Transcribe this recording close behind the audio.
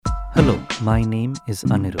Hello, my name is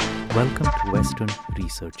Anirudh. Welcome to Western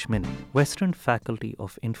Research Minute. Western Faculty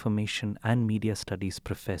of Information and Media Studies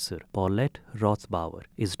professor Paulette Rothbauer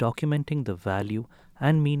is documenting the value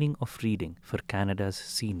and meaning of reading for Canada's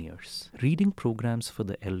seniors. Reading programs for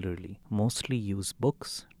the elderly mostly use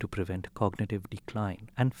books to prevent cognitive decline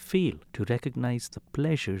and fail to recognize the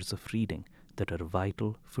pleasures of reading that are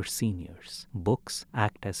vital for seniors. Books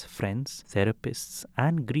act as friends, therapists,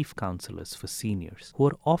 and grief counselors for seniors who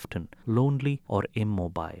are often lonely or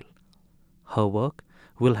immobile. Her work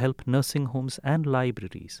will help nursing homes and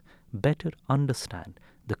libraries better understand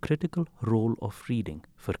the critical role of reading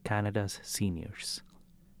for Canada's seniors.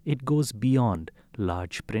 It goes beyond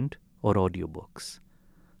large print or audiobooks.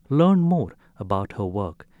 Learn more about her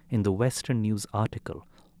work in the Western News article,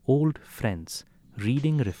 Old Friends,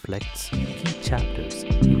 Reading Reflects Key Chapters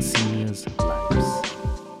in Seniors' Lives.